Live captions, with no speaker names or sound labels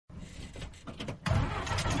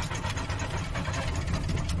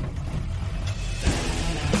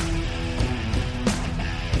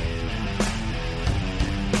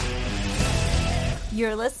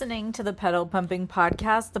You're listening to the Pedal Pumping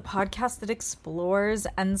Podcast, the podcast that explores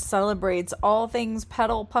and celebrates all things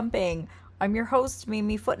pedal pumping. I'm your host,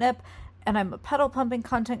 Mimi Footnip, and I'm a pedal pumping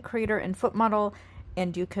content creator and foot model.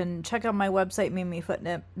 And you can check out my website,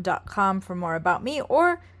 mimifootnip.com, for more about me,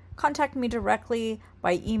 or contact me directly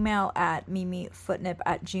by email at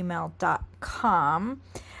mimifootnip@gmail.com.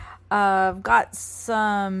 I've got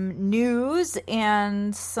some news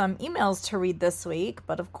and some emails to read this week,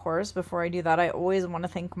 but of course, before I do that, I always want to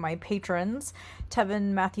thank my patrons: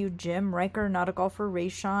 Tevin, Matthew, Jim, Riker, Not a Golfer,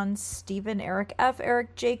 Rayshawn, Stephen, Eric F.,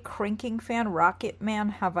 Eric J., Cranking Fan, Rocket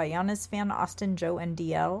Man, Havaianas Fan, Austin, Joe, and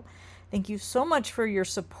DL. Thank you so much for your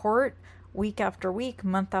support week after week,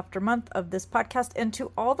 month after month of this podcast, and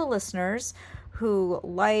to all the listeners who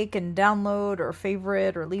like and download or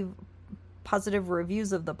favorite or leave positive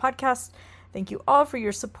reviews of the podcast. Thank you all for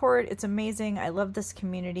your support. It's amazing. I love this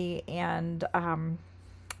community, and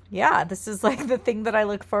this is like the thing that I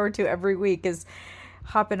look forward to every week, is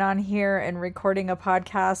hopping on here and recording a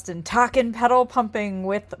podcast and talking pedal pumping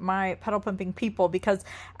with my pedal pumping people, because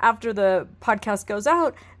after the podcast goes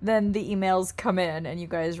out, then the emails come in and you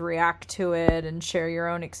guys react to it and share your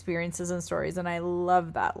own experiences and stories, and I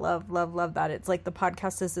love that. Love that. It's like the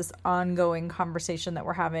podcast is this ongoing conversation that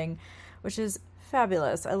we're having, which is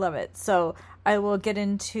fabulous. I love it. So I will get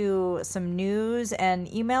into some news and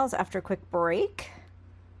emails after a quick break.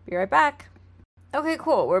 Be right back. Okay,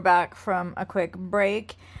 cool. We're back from a quick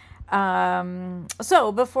break.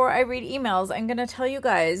 So before I read emails, I'm going to tell you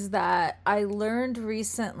guys that I learned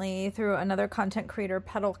recently through another content creator,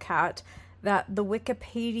 Pedal Cat, that the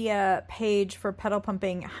Wikipedia page for pedal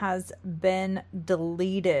pumping has been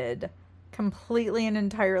deleted, completely and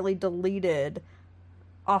entirely deleted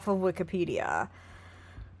off of Wikipedia.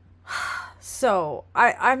 So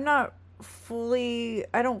I don't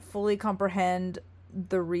fully comprehend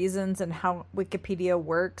the reasons and how Wikipedia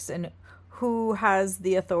works and who has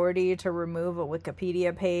the authority to remove a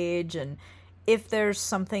Wikipedia page, and if there's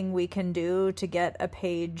something we can do to get a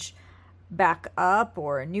page back up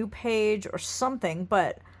or a new page or something.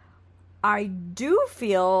 But I do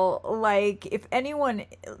feel like if anyone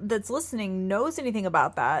that's listening knows anything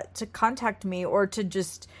about that, to contact me or to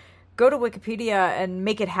just go to Wikipedia and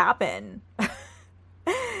make it happen.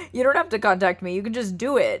 You don't have to contact me. You can just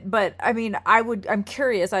do it. But I mean, I'm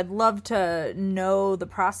curious. I'd love to know the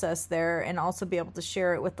process there and also be able to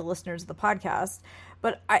share it with the listeners of the podcast.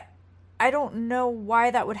 But I don't know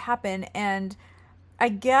why that would happen. And I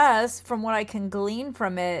guess from what I can glean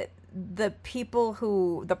from it, the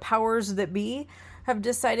powers that be have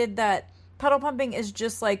decided that pedal pumping is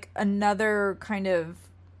just like another kind of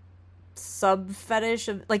sub fetish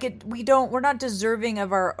of like we're not deserving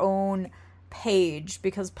of our own page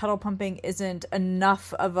because pedal pumping isn't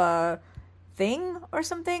enough of a thing or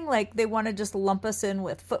something. Like they want to just lump us in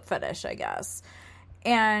with foot fetish, I guess.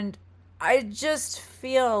 And I just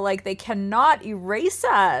feel like they cannot erase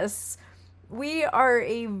us. We are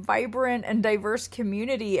a vibrant and diverse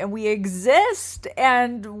community, and we exist,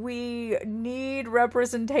 and we need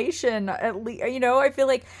representation. At least, I feel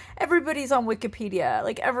like everybody's on Wikipedia.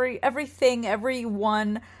 Like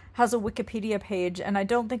everyone has a Wikipedia page, and I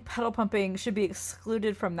don't think pedal pumping should be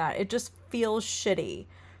excluded from that. It just feels shitty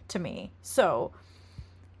to me. So,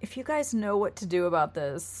 if you guys know what to do about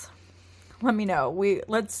this, let me know. We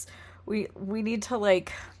need to,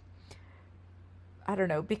 like, I don't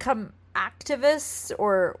know, become activists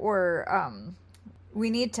or we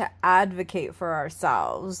need to advocate for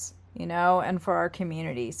ourselves, and for our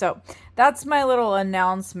community. So that's my little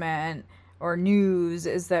announcement or news,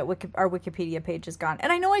 is that our Wikipedia page is gone.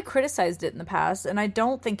 And I know I criticized it in the past, and I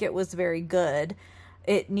don't think it was very good.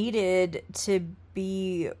 It needed to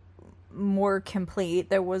be more complete.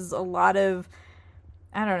 There was a lot of,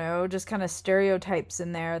 I don't know, just kind of stereotypes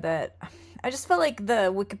in there that I just felt like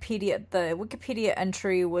the Wikipedia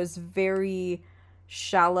entry was very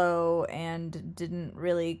shallow and didn't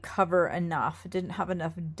really cover enough. It didn't have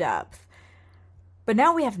enough depth. But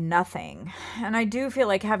now we have nothing. And I do feel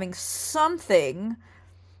like having something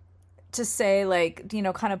to say, like,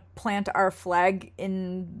 kind of plant our flag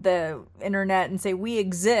in the internet and say we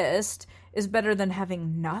exist is better than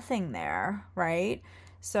having nothing there, right?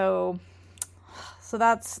 So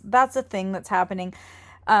that's a thing that's happening.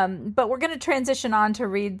 But we're going to transition on to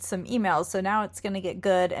read some emails. So now it's going to get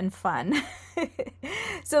good and fun.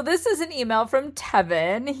 So this is an email from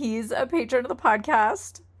Tevin. He's a patron of the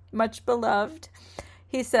podcast, much beloved.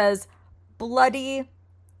 He says, bloody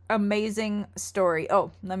amazing story.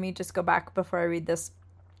 Oh, let me just go back before I read this.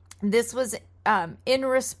 This was in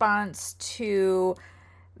response to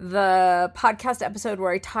the podcast episode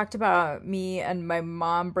where I talked about me and my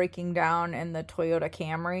mom breaking down in the Toyota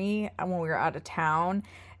Camry when we were out of town.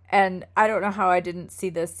 And I don't know how I didn't see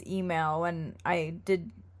this email when I did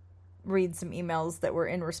read some emails that were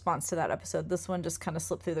in response to that episode. This one just kind of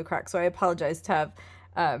slipped through the cracks, so I apologize, Tev.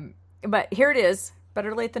 But here it is.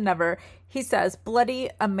 Better late than never. He says, bloody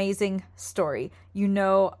amazing story. You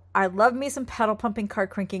know, I love me some pedal pumping car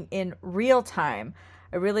cranking in real time.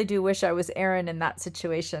 I really do wish I was Aaron in that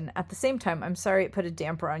situation. At the same time, I'm sorry it put a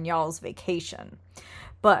damper on y'all's vacation.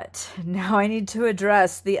 But now I need to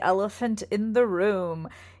address the elephant in the room.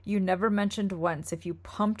 You never mentioned once if you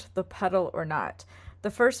pumped the pedal or not.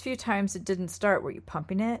 The first few times it didn't start, were you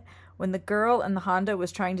pumping it? When the girl in the Honda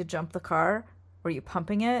was trying to jump the car, were you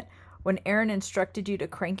pumping it? When Aaron instructed you to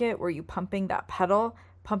crank it, were you pumping that pedal?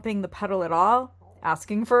 Pumping the pedal at all?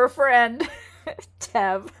 Asking for a friend.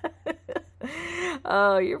 Tev.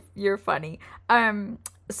 Oh, you're funny.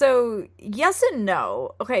 So yes and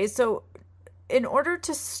no. Okay, so in order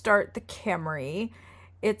to start the Camry,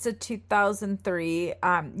 it's a 2003.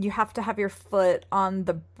 You have to have your foot on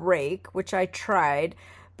the brake, which I tried,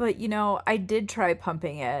 but I did try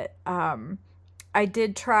pumping it. I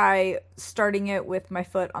did try starting it with my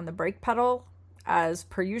foot on the brake pedal as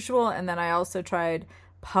per usual, and then I also tried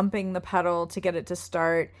pumping the pedal to get it to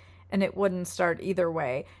start, and it wouldn't start either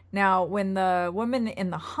way. Now, when the woman in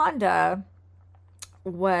the Honda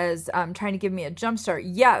was trying to give me a jump start,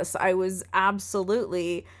 yes, I was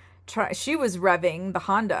absolutely she was revving the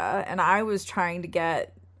Honda, and I was trying to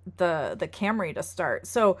get the Camry to start.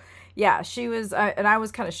 So yeah, she was, and I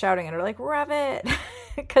was kind of shouting at her like, rev it,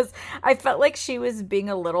 because I felt like she was being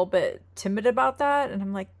a little bit timid about that. And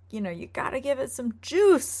I'm like, you gotta give it some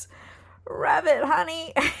juice, rev it,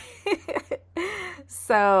 honey.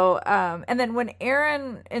 So, and then when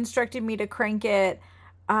Aaron instructed me to crank it,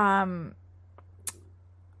 I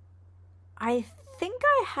think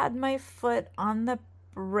I had my foot on the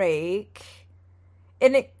brake,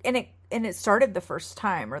 and it started the first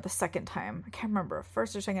time or the second time. I can't remember,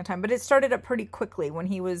 first or second time, but it started up pretty quickly when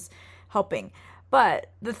he was helping.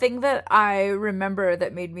 But the thing that I remember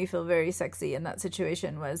that made me feel very sexy in that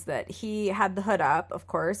situation was that he had the hood up, of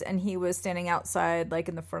course, and he was standing outside, like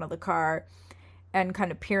in the front of the car, and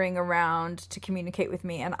kind of peering around to communicate with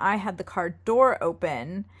me. And I had the car door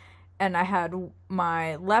open, and I had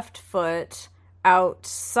my left foot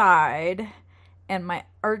outside, and my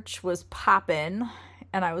arch was popping,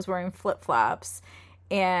 and I was wearing flip-flops,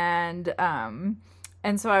 and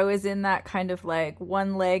so I was in that kind of like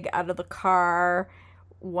one leg out of the car,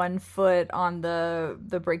 one foot on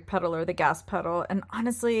the brake pedal or the gas pedal. And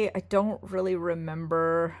honestly, I don't really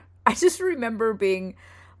remember. I just remember being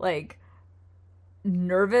like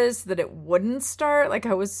nervous that it wouldn't start. Like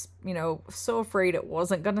I was, so afraid it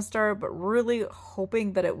wasn't going to start, but really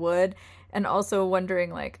hoping that it would. And also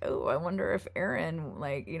wondering like, oh, I wonder if Aaron,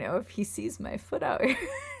 like, if he sees my foot out here.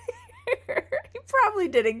 He probably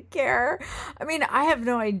didn't care. I mean, I have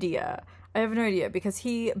no idea because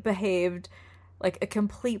he behaved like a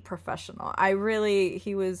complete professional.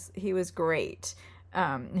 He was great.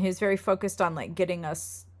 He was very focused on like getting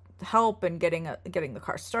us help and getting the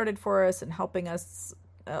car started for us and helping us.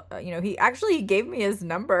 He gave me his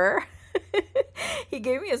number. He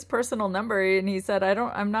gave me his personal number, and he said,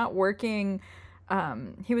 I'm not working.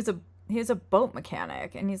 He was a boat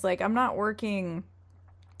mechanic, and he's like, I'm not working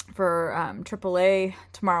for AAA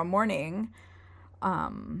tomorrow morning.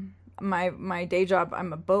 My day job,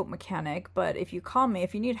 I'm a boat mechanic, but if you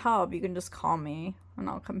need help, you can just call me and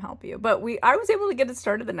I'll come help you. But I was able to get it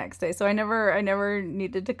started the next day, so I never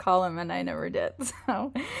needed to call him, and I never did.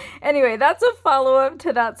 So anyway, that's a follow-up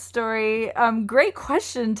to that story. Great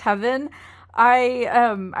question, Tevin.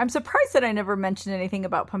 I'm surprised that I never mentioned anything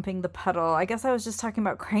about pumping the pedal. I guess I was just talking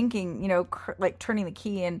about cranking, like turning the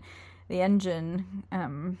key in the engine.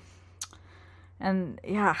 And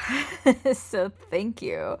yeah, so thank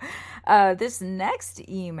you. This next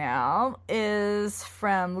email is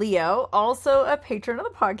from Leo, also a patron of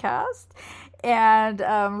the podcast. And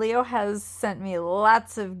Leo has sent me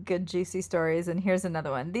lots of good, juicy stories. And here's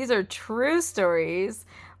another one. These are true stories.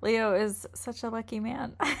 Leo is such a lucky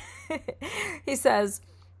man. He says,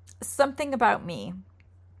 something about me.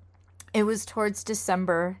 It was towards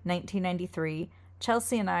December 1993.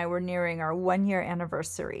 Chelsea and I were nearing our 1-year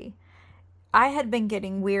anniversary. I had been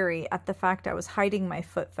getting weary at the fact I was hiding my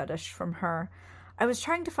foot fetish from her. I was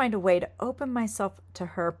trying to find a way to open myself to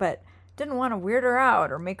her, but didn't want to weird her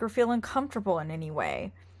out or make her feel uncomfortable in any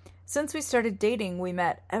way. Since we started dating, we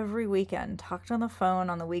met every weekend, talked on the phone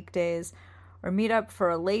on the weekdays, or meet up for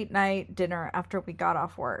a late night dinner after we got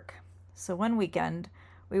off work. So one weekend,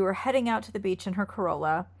 We were heading out to the beach in her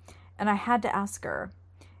Corolla, and I had to ask her.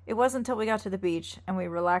 It wasn't until we got to the beach and we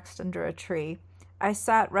relaxed under a tree. I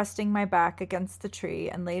sat resting my back against the tree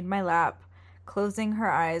and laid my lap, closing her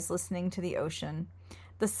eyes, listening to the ocean.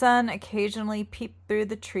 The sun occasionally peeped through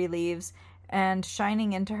the tree leaves and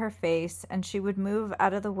shining into her face, and she would move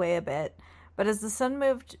out of the way a bit. But as the sun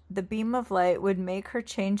moved, the beam of light would make her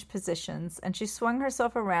change positions, and she swung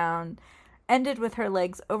herself around, ended with her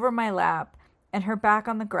legs over my lap and her back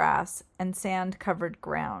on the grass and sand-covered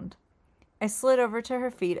ground. I slid over to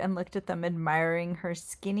her feet and looked at them, admiring her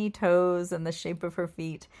skinny toes and the shape of her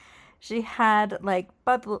feet. She had like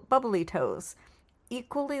bubbly toes,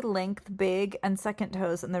 equally length, big, and second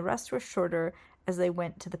toes, and the rest were shorter as they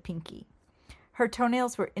went to the pinky. Her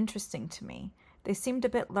toenails were interesting to me. They seemed a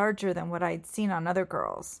bit larger than what I'd seen on other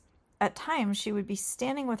girls. At times, she would be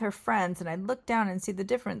standing with her friends, and I'd look down and see the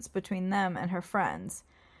difference between them and her friends.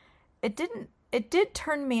 It did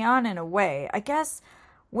turn me on in a way. I guess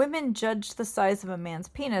women judge the size of a man's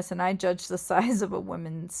penis, and I judge the size of a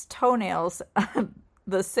woman's toenails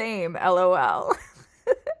the same, LOL.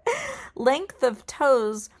 Length of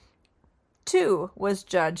toes, too, was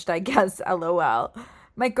judged, I guess, LOL.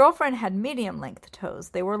 My girlfriend had medium-length toes.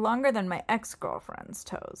 They were longer than my ex-girlfriend's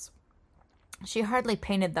toes. She hardly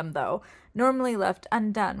painted them, though, normally left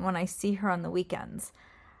undone when I see her on the weekends.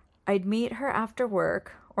 I'd meet her after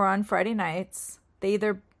work or on Friday nights. They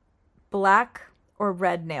either black or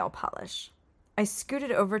red nail polish. I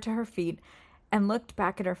scooted over to her feet and looked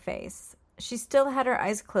back at her face. She still had her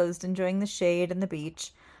eyes closed, enjoying the shade and the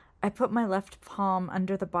beach. I put my left palm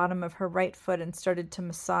under the bottom of her right foot and started to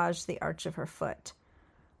massage the arch of her foot.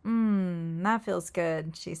 That feels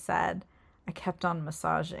good, she said. I kept on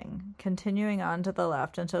massaging, continuing on to the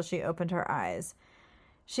left until she opened her eyes.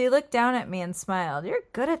 She looked down at me and smiled. You're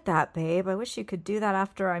good at that, babe. I wish you could do that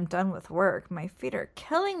after I'm done with work. My feet are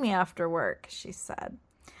killing me after work, she said.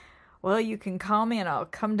 Well, you can call me and I'll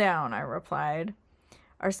come down, I replied.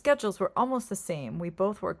 Our schedules were almost the same. We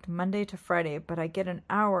both worked Monday to Friday, but I get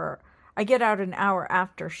out an hour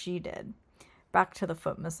after she did. Back to the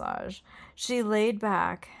foot massage. She laid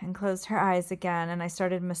back and closed her eyes again, and I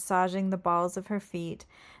started massaging the balls of her feet,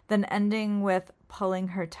 then ending with pulling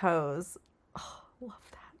her toes. Oh, love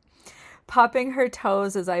that. Popping her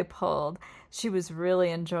toes as I pulled. She was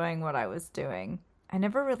really enjoying what I was doing. I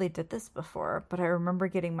never really did this before, but I remember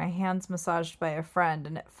getting my hands massaged by a friend,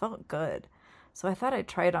 and it felt good, so I thought I'd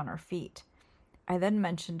try it on her feet. I then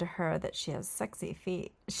mentioned to her that she has sexy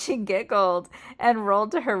feet. She giggled and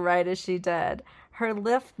rolled to her right as she did. Her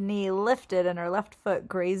left knee lifted and her left foot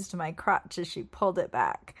grazed my crotch as she pulled it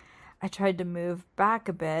back. I tried to move back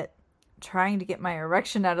a bit, trying to get my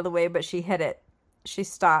erection out of the way, but she hit it. She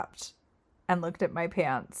stopped and looked at my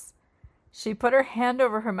pants. She put her hand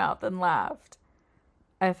over her mouth and laughed.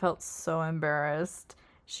 I felt so embarrassed.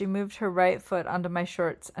 She moved her right foot onto my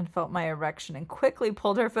shorts and felt my erection and quickly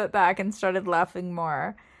pulled her foot back and started laughing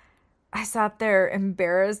more. I sat there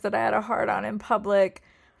embarrassed that I had a hard-on in public.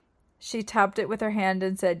 She tapped it with her hand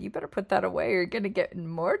and said, "You better put that away or you're going to get in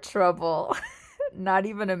more trouble." Not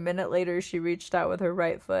even a minute later, she reached out with her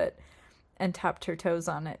right foot and tapped her toes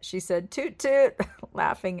on it. She said, "Toot toot,"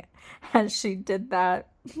 laughing as she did that.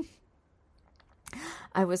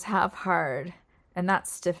 I was half hard, and that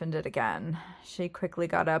stiffened it again. She quickly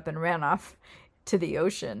got up and ran off to the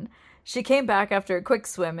ocean. She came back after a quick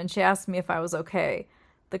swim, and she asked me if I was okay,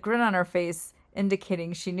 the grin on her face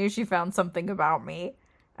indicating she knew she found something about me.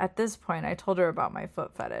 At this point, I told her about my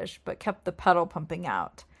foot fetish, but kept the pedal pumping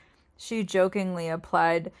out. She jokingly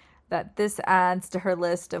applied that this adds to her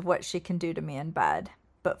list of what she can do to me in bed,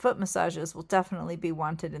 but foot massages will definitely be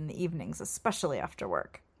wanted in the evenings, especially after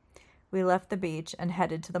work. We left the beach and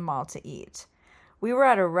headed to the mall to eat. We were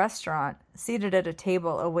at a restaurant, seated at a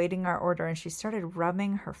table, awaiting our order, and she started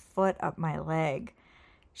rubbing her foot up my leg.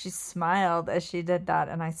 She smiled as she did that,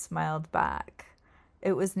 and I smiled back.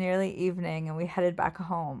 It was nearly evening, and we headed back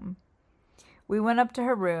home. We went up to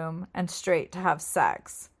her room and straight to have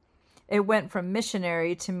sex. It went from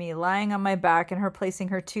missionary to me lying on my back and her placing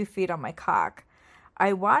her 2 feet on my cock.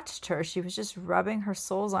 I watched her. She was just rubbing her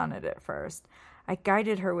soles on it at first. I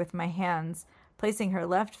guided her with my hands, placing her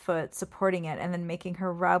left foot, supporting it, and then making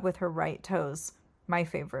her rub with her right toes, my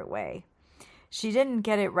favorite way. She didn't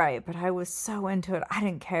get it right, but I was so into it, I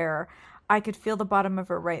didn't care. I could feel the bottom of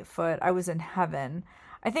her right foot. I was in heaven.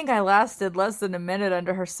 I think I lasted less than a minute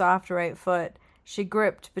under her soft right foot. She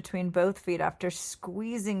gripped between both feet after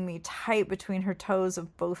squeezing me tight between her toes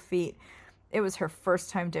of both feet. It was her first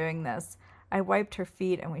time doing this. I wiped her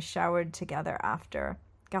feet and we showered together after.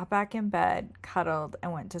 Got back in bed, cuddled,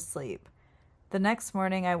 and went to sleep. The next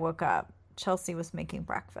morning I woke up. Chelsea was making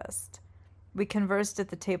breakfast. We conversed at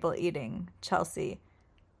the table eating. Chelsea: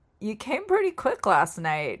 "You came pretty quick last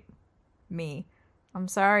night." Me: "I'm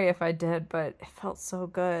sorry if I did, but it felt so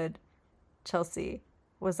good." Chelsea: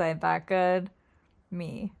 "Was I that good?"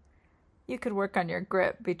 Me: "You could work on your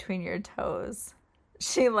grip between your toes."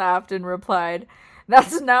 She laughed and replied,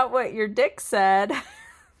 "That's not what your dick said."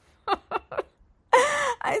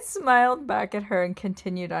 I smiled back at her and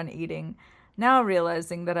continued on eating. Now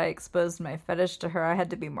realizing that I exposed my fetish to her, I had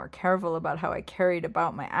to be more careful about how I carried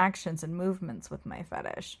about my actions and movements with my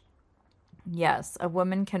fetish. Yes, a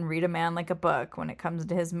woman can read a man like a book when it comes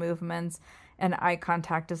to his movements and eye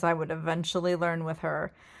contact, as I would eventually learn with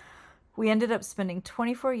her. We ended up spending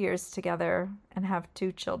 24 years together and have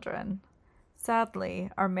 2 children.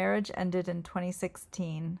 Sadly, our marriage ended in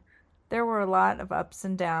 2016. There were a lot of ups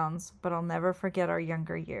and downs, but I'll never forget our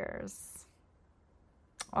younger years.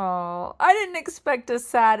 Oh, I didn't expect a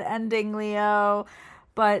sad ending, Leo,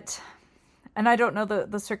 and I don't know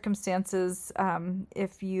the circumstances,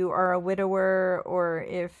 if you are a widower or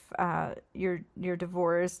if you're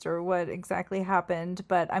divorced or what exactly happened,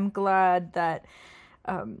 but I'm glad that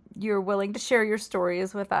you're willing to share your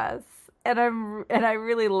stories with us. And I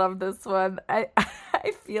really love this one. I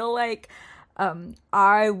feel like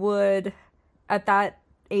I would, at that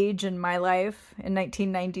age in my life in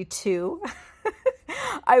 1992,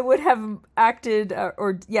 I would have acted,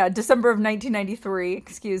 December of 1993,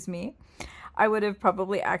 excuse me. I would have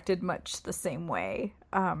probably acted much the same way.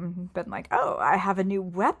 Been like, "Oh, I have a new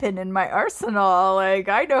weapon in my arsenal. Like,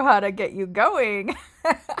 I know how to get you going."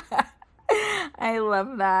 I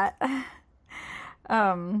love that.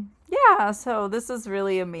 Yeah, so this is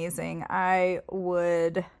really amazing. I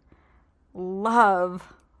would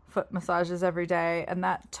love foot massages every day, and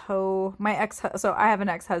that toe, so I have an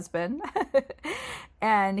ex-husband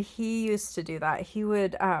and he used to do that. He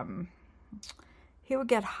would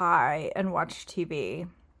get high and watch TV,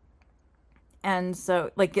 and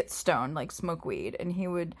so like get stoned, like smoke weed, and he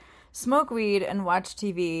would smoke weed and watch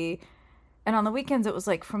TV. And on the weekends, it was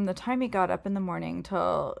like from the time he got up in the morning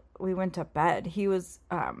till we went to bed, he was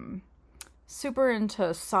super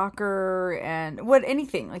into soccer and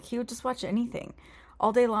anything. Like, he would just watch anything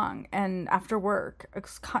all day long. And after work,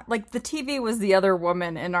 like, the TV was the other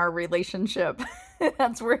woman in our relationship.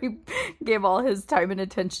 That's where he gave all his time and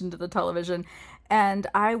attention, to the television. And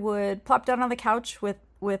I would plop down on the couch with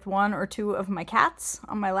 1 or 2 of my cats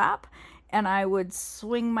on my lap, and I would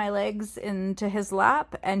swing my legs into his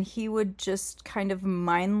lap, and he would just kind of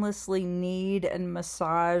mindlessly knead and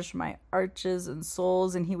massage my arches and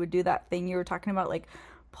soles, and he would do that thing you were talking about, like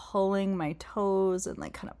pulling my toes and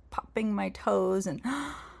like kind of popping my toes, and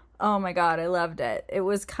oh my God, I loved it. It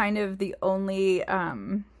was kind of the only,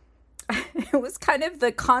 it was kind of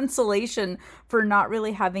the consolation for not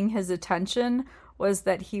really having his attention, was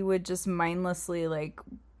that he would just mindlessly like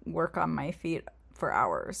work on my feet for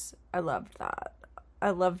hours. I loved that.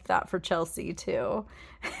 I loved that for Chelsea too.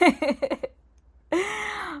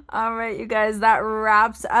 All right, you guys, that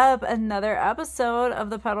wraps up another episode of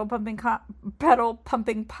the Pedal Pumping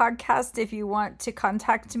Podcast. If you want to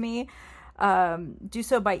contact me, do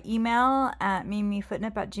so by email at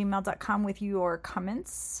mimifootnip@gmail.com with your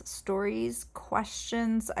comments, stories,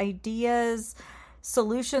 questions, ideas,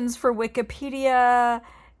 solutions for Wikipedia,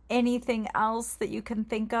 anything else that you can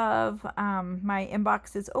think of. My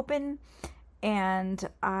inbox is open, and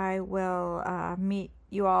I will meet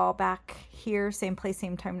you all back here, same place,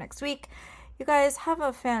 same time next week. You guys have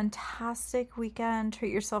a fantastic weekend.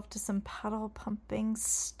 Treat yourself to some pedal pumping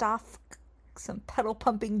stuff, some pedal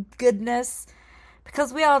pumping goodness,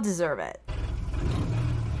 because we all deserve it.